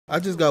I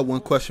just got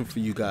one question for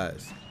you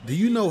guys. Do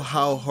you know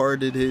how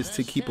hard it is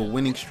to keep a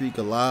winning streak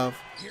alive?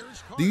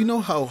 Do you know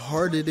how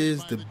hard it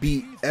is to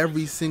beat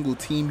every single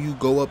team you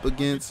go up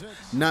against,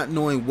 not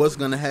knowing what's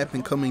going to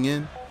happen coming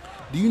in?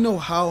 Do you know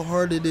how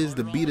hard it is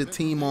to beat a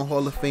team on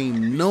Hall of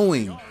Fame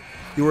knowing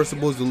you were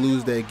supposed to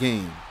lose that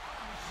game?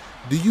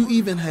 Do you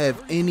even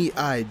have any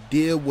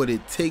idea what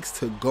it takes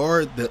to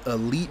guard the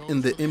elite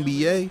in the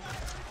NBA?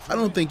 I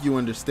don't think you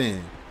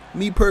understand.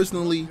 Me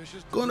personally,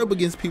 going up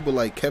against people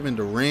like Kevin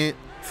Durant,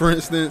 for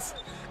instance,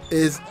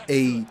 is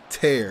a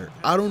tear.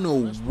 I don't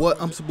know what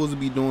I'm supposed to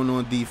be doing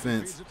on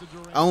defense.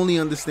 I only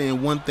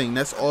understand one thing.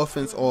 That's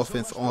offense,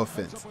 offense,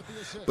 offense.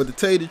 But to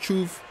tell you the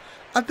truth,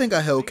 I think I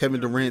held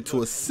Kevin Durant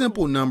to a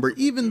simple number,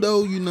 even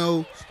though, you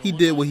know, he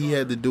did what he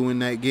had to do in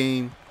that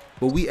game.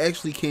 But we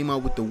actually came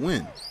out with the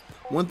win.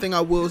 One thing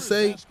I will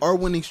say, our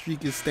winning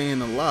streak is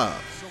staying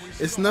alive.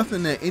 It's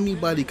nothing that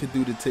anybody could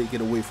do to take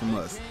it away from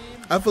us.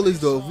 I feel as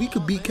though if we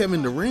could beat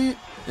Kevin Durant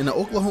and the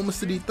Oklahoma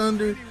City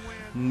Thunder,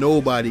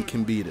 nobody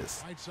can beat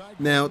us.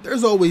 Now,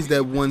 there's always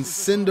that one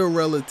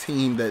Cinderella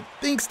team that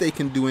thinks they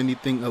can do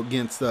anything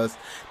against us,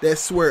 that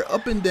swear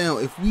up and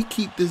down if we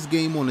keep this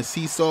game on a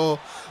seesaw,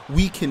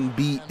 we can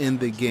be in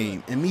the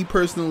game. And me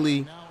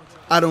personally,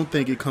 I don't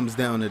think it comes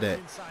down to that.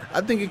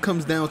 I think it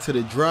comes down to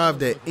the drive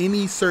that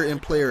any certain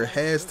player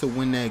has to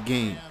win that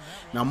game.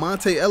 Now,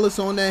 Monte Ellis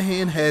on that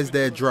hand has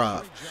that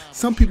drive.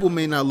 Some people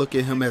may not look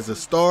at him as a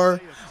star,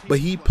 but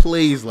he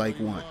plays like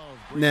one.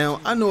 Now,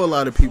 I know a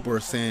lot of people are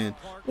saying,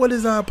 what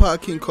is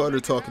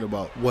iPodKingCarter talking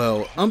about?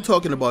 Well, I'm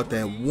talking about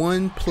that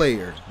one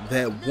player,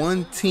 that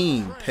one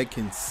team that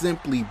can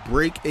simply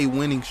break a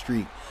winning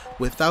streak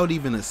without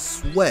even a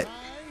sweat.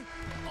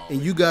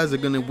 And you guys are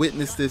going to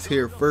witness this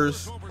here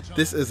first.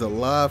 This is a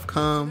live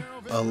comm,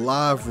 a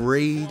live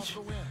rage.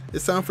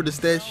 It's time for the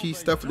stat sheet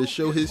stuffer to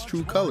show his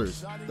true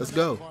colors. Let's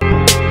go.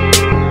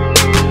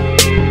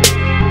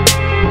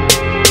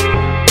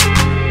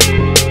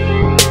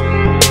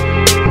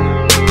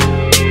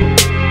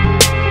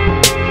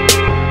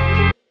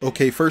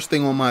 Okay, first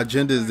thing on my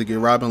agenda is to get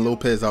Robin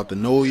Lopez out to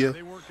Nolia.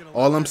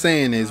 All I'm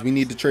saying is we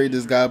need to trade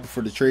this guy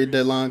before the trade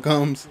deadline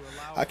comes.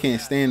 I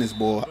can't stand this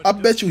boy. I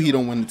bet you he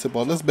don't win the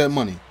tip-off. Let's bet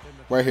money.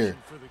 Right here.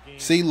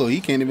 See, look, he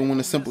can't even win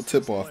a simple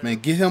tip-off, man.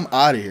 Get him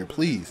out of here,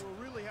 please.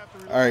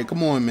 All right,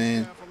 come on,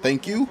 man.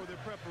 Thank you.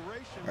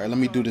 All right, let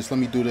me do this. Let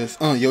me do this.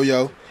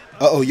 Yo-yo.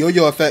 Uh-oh,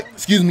 yo-yo effect.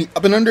 Excuse me.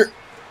 Up and under.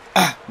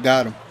 Ah,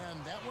 got him.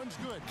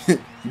 You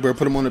better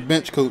put him on the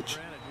bench, coach.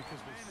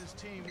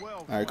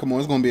 All right, come on.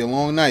 It's going to be a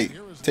long night.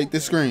 Take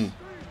this screen.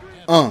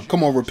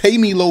 Come on. Repay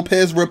me,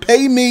 Lopez.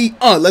 Repay me.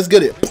 Let's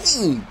get it.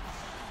 Boom.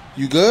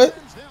 You good?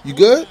 You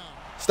good?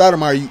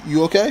 Stoudemire,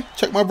 you okay?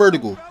 Check my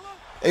vertical.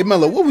 Hey,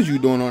 Melo, what was you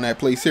doing on that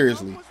play?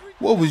 Seriously.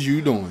 What was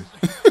you doing?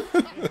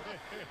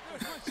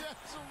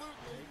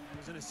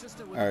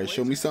 All right,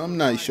 show me something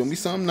nice. Show me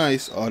something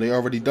nice. Oh, they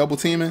already double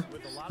teaming.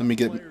 Let me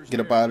get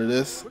up out of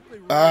this.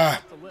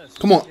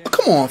 Come on.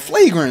 Come on.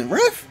 Flagrant,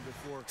 ref.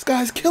 This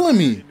guy's killing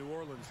me.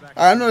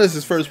 I know this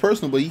is first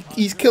personal, but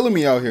he's killing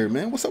me out here,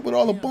 man. What's up with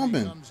all the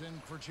bumping?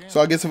 So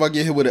I guess if I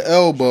get hit with an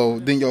elbow,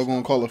 then y'all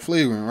gonna call it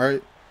flagrant,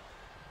 right?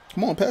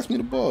 Come on, pass me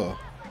the ball. All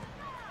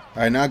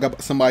right, now I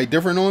got somebody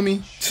different on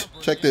me.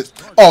 Check this.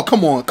 Oh,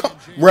 come on.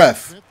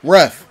 Ref.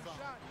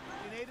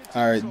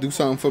 All right, do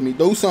something for me.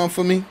 Do something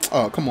for me.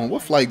 Oh, come on.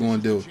 What Flight gonna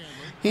do?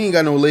 He ain't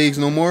got no legs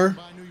no more.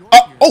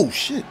 Oh,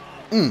 shit.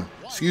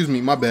 Excuse me.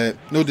 My bad.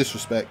 No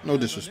disrespect. No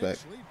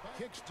disrespect.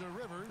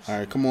 All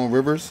right, come on,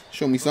 Rivers.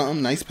 Show me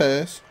something. Nice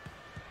pass.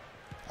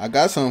 I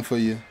got something for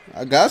you.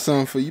 I got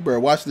something for you. You better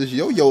watch this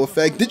yo-yo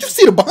effect. Did you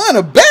see the behind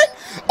the back?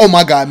 Oh,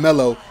 my God,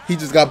 Melo. He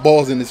just got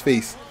balls in his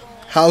face.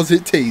 How's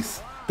it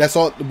taste? That's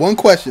all. One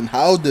question.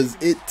 How does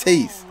it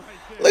taste?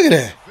 Look at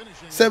that.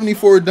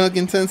 74 dunk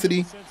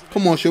intensity.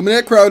 Come on, show me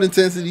that crowd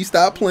intensity.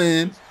 Stop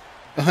playing.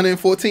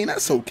 114.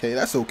 That's okay.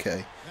 That's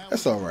okay.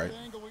 That's all right.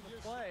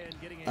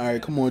 All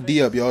right, come on.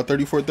 D up, y'all.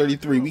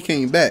 34-33. We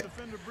came back.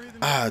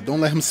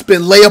 Don't let him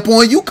spin layup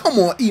on you. Come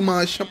on,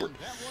 Iman Shumpert.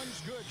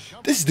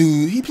 This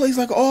dude, he plays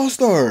like an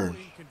all-star.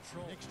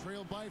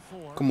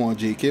 Come on,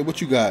 J-Kid. What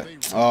you got?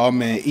 Oh,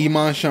 man.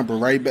 Iman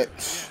Shumpert right back.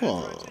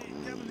 Oh,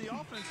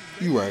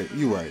 you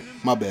right.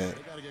 My bad.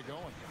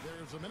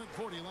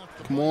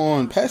 Come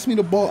on. Pass me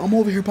the ball. I'm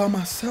over here by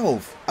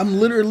myself.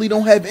 I'm literally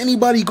don't have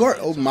anybody guard.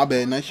 Oh, my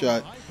bad. Nice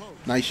shot.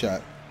 Nice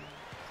shot.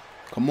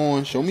 Come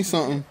on. Show me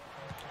something.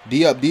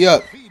 D up.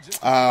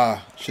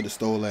 Should have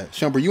stole that.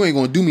 Shumpert, you ain't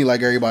going to do me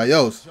like everybody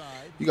else.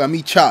 You got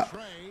me chopped.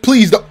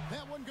 Please don't.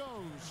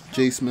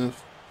 J.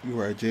 Smith. You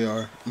right,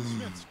 JR.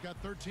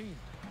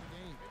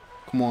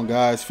 Come on,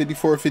 guys.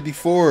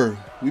 54-54.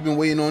 We've been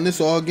waiting on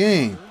this all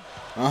game.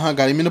 Got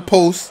him in the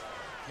post.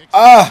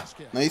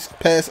 Nice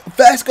pass.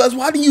 Vasquez,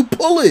 why do you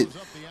pull it?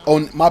 Oh,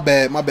 my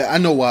bad. I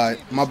know why.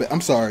 My bad.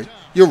 I'm sorry.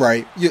 You're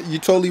right.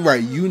 You're totally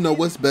right. You know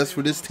what's best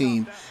for this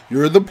team.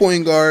 You're the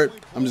point guard.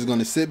 I'm just going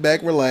to sit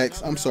back,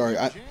 relax. I'm sorry.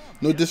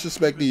 No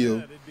disrespect to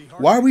you.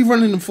 Why are we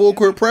running the full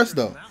court press,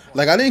 though?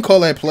 Like, I didn't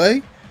call that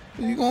play.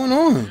 What's going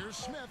on?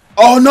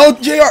 Oh, no,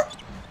 JR.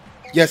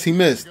 Yes, he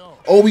missed.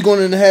 Oh, we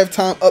going into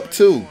halftime up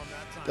 2.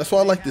 That's what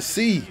I like to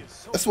see.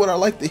 That's what I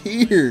like to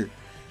hear.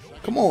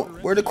 Come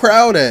on, where the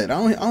crowd at?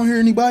 I don't hear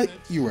anybody.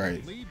 You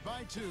right.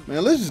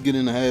 Man, let's just get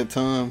into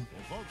halftime.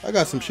 I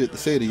got some shit to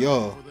say to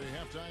y'all.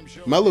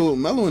 Melo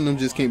and them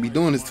just can't be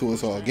doing this to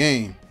us all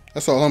game.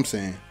 That's all I'm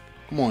saying.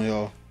 Come on,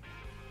 y'all.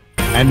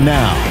 And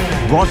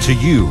now, brought to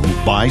you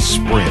by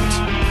Sprint.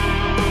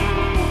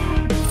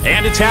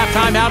 And it's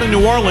halftime out in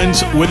New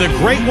Orleans with a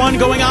great one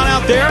going on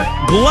out there.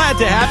 Glad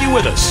to have you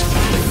with us.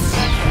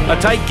 A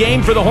tight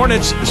game for the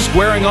Hornets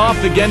squaring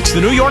off against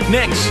the New York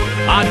Knicks.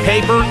 On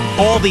paper,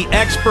 all the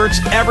experts,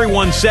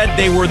 everyone said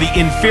they were the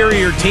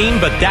inferior team,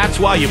 but that's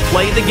why you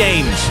play the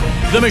games.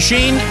 The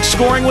Machine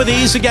scoring with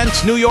ease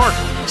against New York.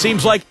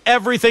 Seems like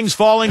everything's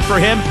falling for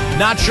him.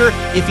 Not sure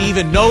if he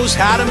even knows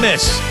how to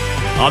miss.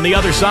 On the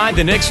other side,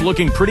 the Knicks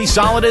looking pretty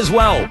solid as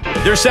well.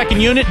 Their second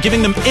unit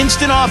giving them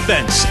instant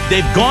offense.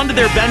 They've gone to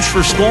their bench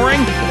for scoring,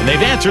 and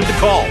they've answered the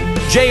call.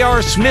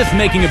 J.R. Smith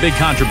making a big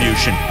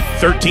contribution.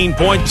 13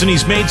 points, and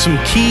he's made some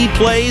key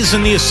plays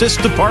in the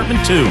assist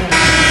department, too.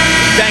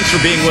 Thanks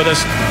for being with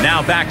us.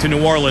 Now back to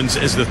New Orleans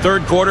as the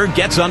third quarter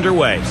gets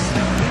underway.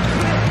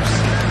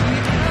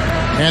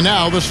 And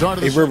now the start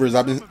of the Rivers,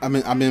 I've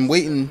been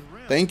waiting.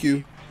 Thank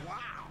you.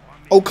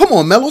 Oh, come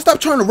on, Melo. Stop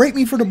trying to rape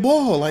me for the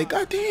ball. Like,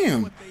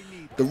 goddamn.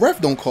 The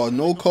ref don't call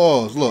no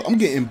calls. Look, I'm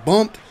getting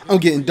bumped. I'm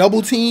getting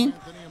double teamed.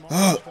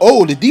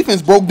 Oh, the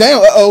defense broke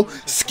down.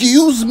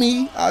 Excuse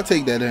me. I'll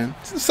take that in.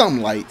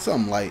 Something light.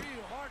 Something light.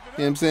 You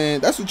know what I'm saying?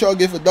 That's what y'all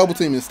get for double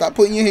teaming. Stop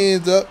putting your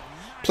hands up.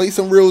 Play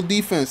some real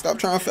defense. Stop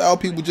trying to foul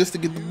people just to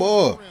get the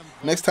ball.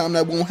 Next time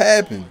that won't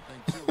happen.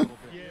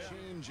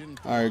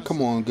 All right,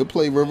 come on. Good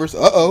play, Rivers.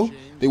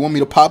 They want me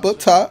to pop up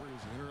top.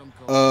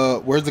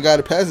 Where's the guy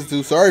to pass it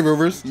to? Sorry,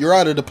 Rivers. You're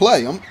out of the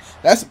play.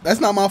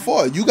 That's not my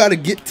fault. You got to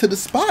get to the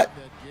spot.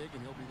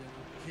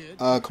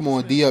 Come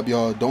on, D up,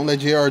 y'all. Don't let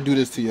JR do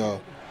this to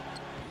y'all.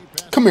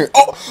 Come here.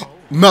 Oh,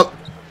 Mel,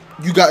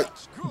 you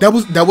got that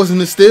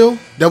wasn't a steal.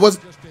 That was.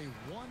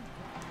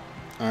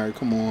 All right,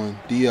 come on,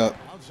 D up.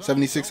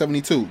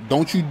 76-72.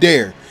 Don't you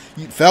dare,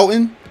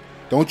 Felton.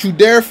 Don't you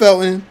dare,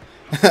 Felton.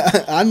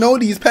 I know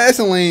these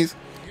passing lanes.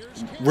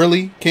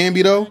 Really,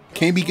 Camby though.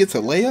 Camby gets a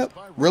layup.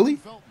 Really?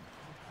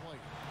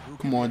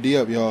 Come on, D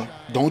up, y'all.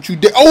 Don't you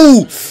dare.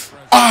 Oh.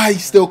 He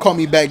still caught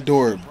me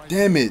backdoor.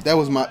 Damn it. That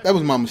was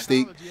my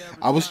mistake.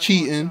 I was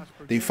cheating.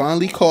 They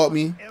finally caught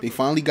me. They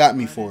finally got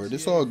me for it.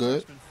 It's all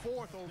good.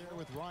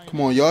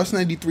 Come on, y'all. It's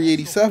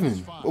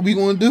 93-87. What we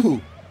going to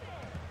do?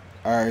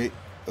 All right.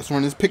 Let's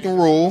run this pick and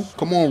roll.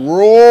 Come on,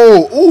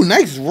 roll. Oh,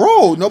 nice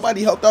roll.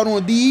 Nobody helped out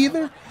on D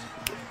either.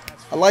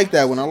 I like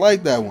that one. I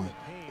like that one.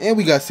 And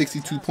we got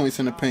 62 points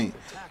in the paint.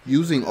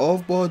 Using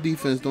off-ball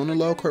defense. Don't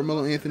allow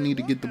Carmelo Anthony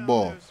to get the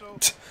ball.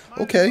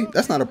 Okay,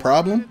 that's not a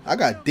problem. I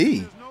got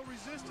D.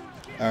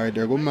 All right,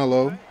 there go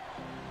Melo.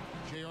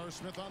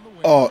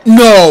 Oh,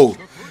 no.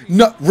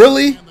 No,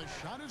 really?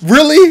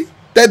 Really?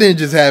 That didn't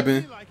just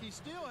happen.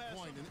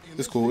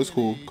 It's cool. It's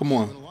cool. Come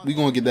on. We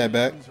going to get that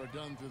back.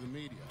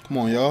 Come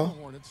on, y'all.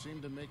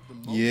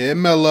 Yeah,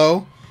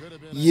 Melo.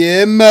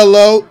 Yeah,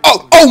 Melo.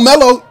 Oh,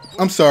 Melo.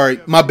 I'm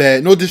sorry. My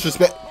bad. No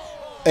disrespect.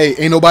 Hey,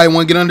 ain't nobody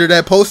want to get under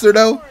that poster,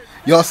 though?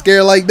 Y'all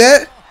scared like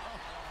that?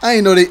 I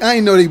ain't know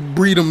they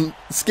breed them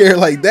scared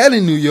like that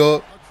in New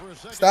York.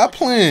 Stop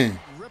playing.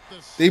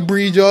 They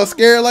breed y'all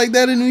scared like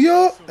that in New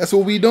York? That's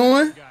what we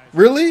doing?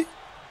 Really?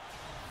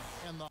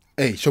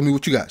 Hey, show me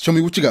what you got. Show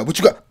me what you got. What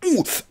you got?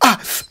 Ooh,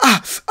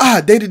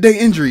 day-to-day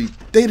injury.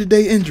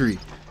 Day-to-day injury.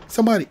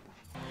 Somebody.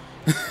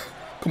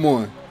 Come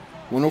on.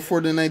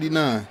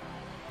 104-99.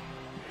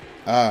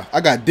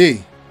 I got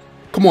D.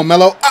 Come on,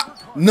 Melo.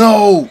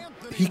 No.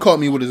 He caught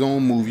me with his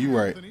own move. You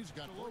right.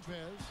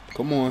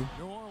 Come on.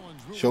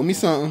 Show me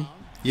something.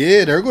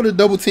 Yeah, there go the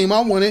double team.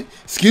 I want it.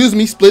 Excuse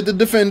me. Split the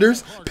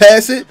defenders.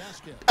 Pass it.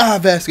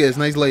 Vasquez.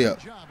 Nice layup.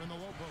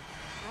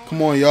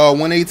 Come on, y'all.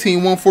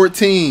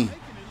 118-114.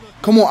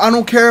 Come on. I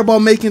don't care about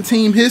making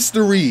team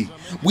history.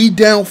 We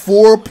down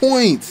 4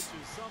 points.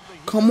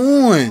 Come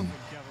on.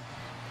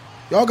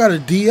 Y'all got to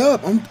D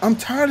up. I'm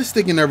tired of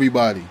sticking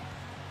everybody.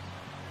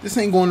 This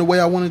ain't going the way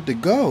I want it to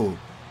go.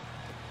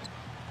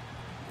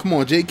 Come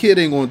on. J Kidd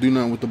ain't going to do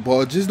nothing with the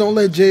ball. Just don't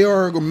let JR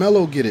or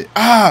Melo get it.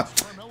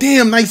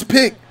 Damn. Nice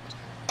pick.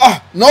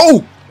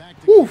 No.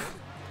 Whew.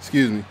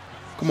 Excuse me.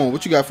 Come on,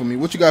 what you got for me?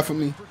 What you got for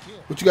me?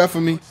 What you got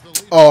for me?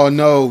 Oh,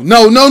 no.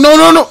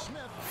 No.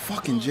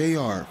 Fucking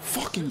JR.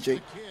 Fucking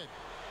J.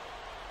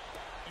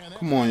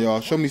 Come on, y'all.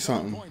 Show me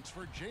something.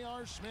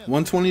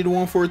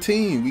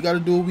 120-114. We got to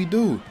do what we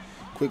do.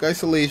 Quick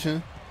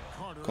isolation.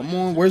 Come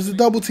on. Where's the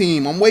double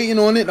team? I'm waiting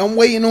on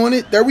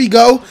it. There we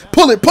go.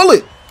 Pull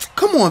it.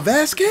 Come on,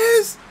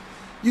 Vasquez.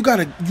 You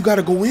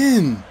gotta go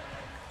in.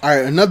 All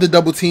right, another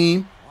double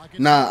team.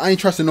 Nah, I ain't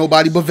trusting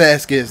nobody but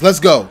Vasquez. Let's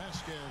go.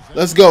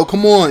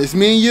 Come on, it's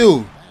me and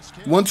you.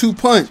 1-2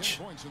 punch.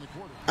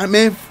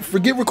 Man,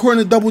 forget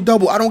recording a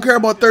double-double. I don't care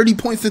about 30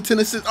 points and 10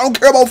 assists. I don't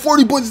care about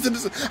 40 points and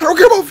 10 assists. I don't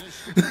care about...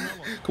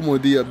 Come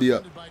on, D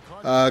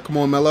up. Come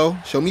on, Melo.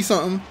 Show me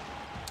something.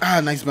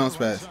 Nice bounce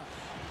pass.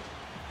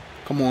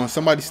 Come on,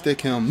 somebody stick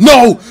him.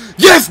 No!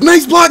 Yes!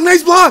 Nice block!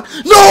 Nice block!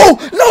 No!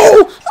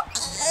 No!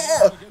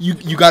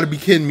 You got to be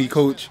kidding me,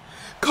 Coach.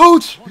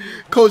 Coach,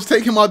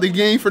 take him out the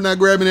game for not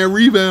grabbing that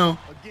rebound.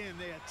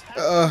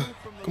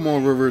 Come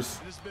on, Rivers.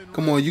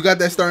 Come on, you got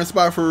that starting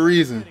spot for a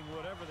reason.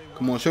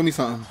 Come on, show me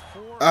something.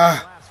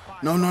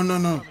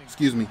 No.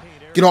 Excuse me.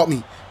 Get off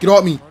me. Get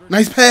off me.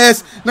 Nice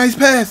pass. Nice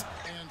pass.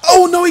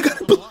 Oh, no, he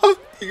got it blocked.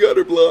 He got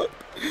it blocked.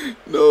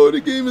 No,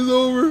 the game is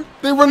over.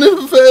 They running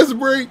a fast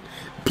break.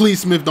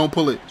 Please, Smith, don't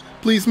pull it.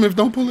 Please, Smith,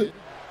 don't pull it.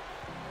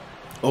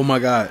 Oh, my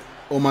God.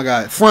 Oh, my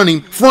God.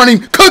 Fronting.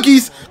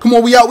 Cookies. Come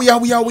on, we out.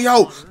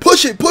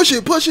 Push it.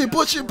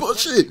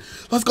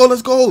 Let's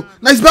go.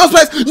 Nice bounce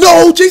pass.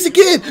 No, Jason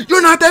Kidd,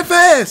 you're not that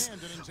fast.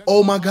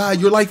 Oh, my God.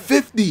 You're like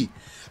 50.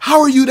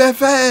 How are you that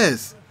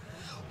fast?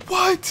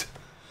 What?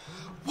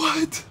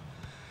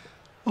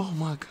 Oh,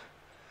 my God.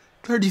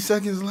 30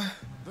 seconds left.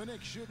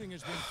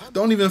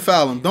 Don't even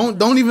foul him.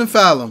 Don't even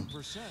foul him.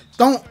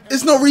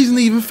 It's no reason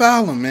to even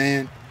foul him,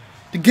 man.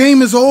 The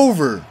game is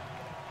over.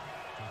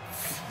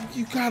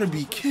 You gotta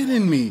be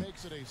kidding me.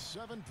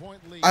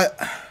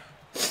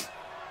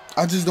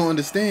 I just don't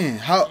understand.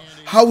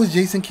 How was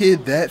Jason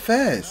Kidd that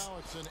fast?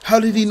 How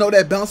did he know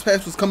that bounce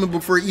pass was coming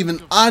before even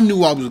I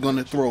knew I was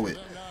gonna throw it?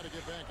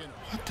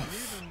 What the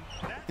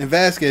and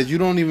Vasquez, you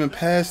don't even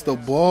pass the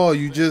ball.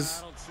 You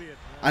just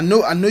I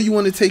know you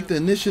want to take the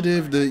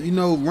initiative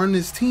to, run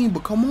this team,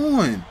 but come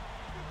on.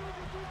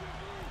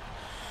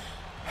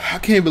 I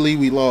can't believe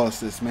we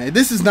lost this, man.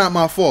 This is not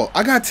my fault.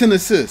 I got 10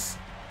 assists.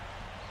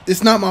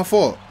 It's not my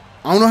fault.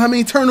 I don't know how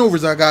many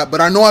turnovers I got, but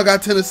I know I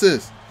got 10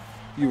 assists.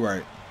 You're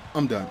right.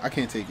 I'm done. I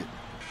can't take it.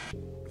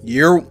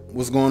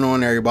 What's going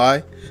on,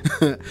 everybody?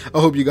 I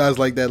hope you guys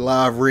like that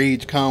live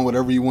rage con,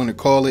 whatever you want to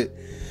call it.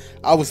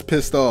 I was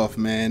pissed off,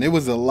 man. There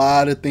was a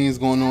lot of things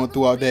going on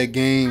throughout that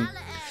game.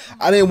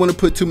 I didn't want to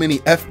put too many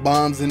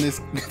F-bombs in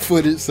this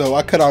footage, so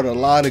I cut out a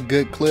lot of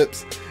good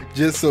clips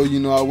just so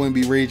I wouldn't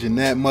be raging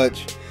that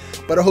much.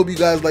 But I hope you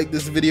guys like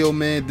this video,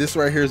 man. This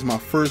right here is my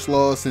first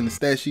loss in the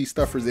Stat Sheet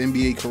Stuffers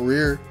NBA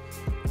career.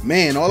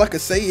 Man, all I can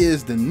say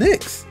is the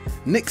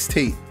Knicks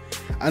tape.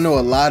 I know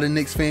a lot of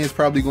Knicks fans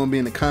probably going to be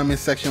in the comment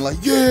section like,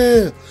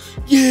 yeah,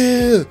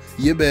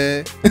 you're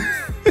bad.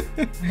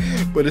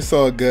 But it's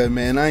all good,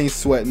 man. I ain't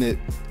sweating it.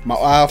 My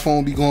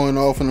iPhone be going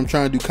off when I'm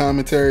trying to do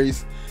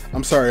commentaries.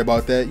 I'm sorry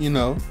about that.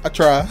 I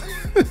try.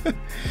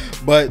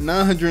 But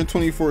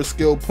 924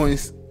 skill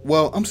points.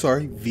 Well, I'm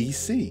sorry,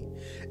 VC.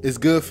 It's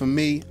good for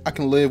me. I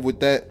can live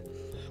with that.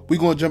 We're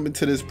going to jump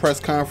into this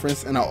press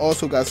conference, and I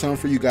also got something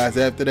for you guys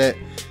after that.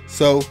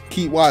 So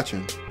keep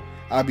watching.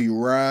 I'll be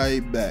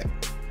right back.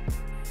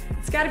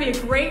 It's got to be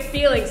a great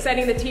feeling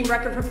setting the team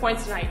record for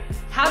points tonight.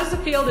 How does it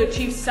feel to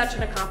achieve such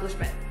an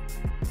accomplishment?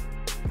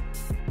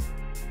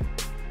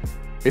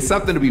 It's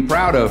something to be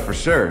proud of for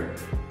sure.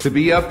 To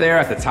be up there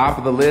at the top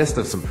of the list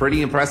of some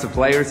pretty impressive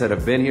players that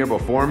have been here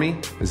before me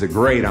is a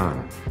great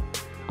honor.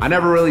 I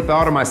never really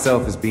thought of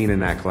myself as being in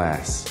that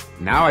class.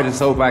 Now I just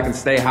hope I can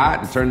stay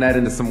hot and turn that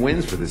into some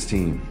wins for this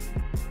team.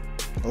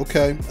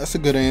 Okay, that's a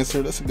good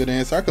answer.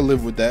 I could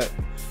live with that.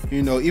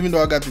 Even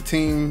though I got the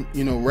team,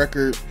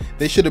 record,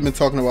 they should have been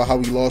talking about how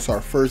we lost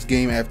our first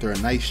game after a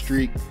nice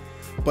streak.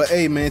 But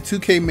hey, man,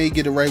 2K may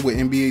get it right with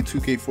NBA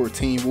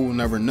 2K14. We'll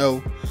never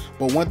know.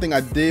 But one thing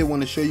I did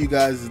want to show you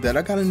guys is that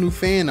I got a new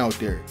fan out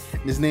there.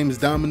 His name is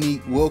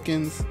Dominique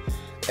Wilkins.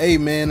 Hey,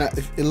 man,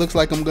 it looks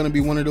like I'm going to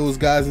be one of those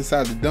guys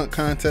inside the dunk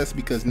contest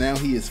because now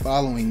he is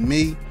following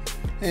me.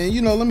 And,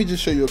 let me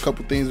just show you a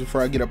couple things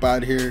before I get up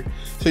out of here.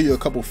 Show you a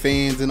couple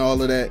fans and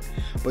all of that.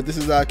 But this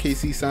is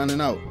IKC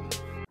signing out.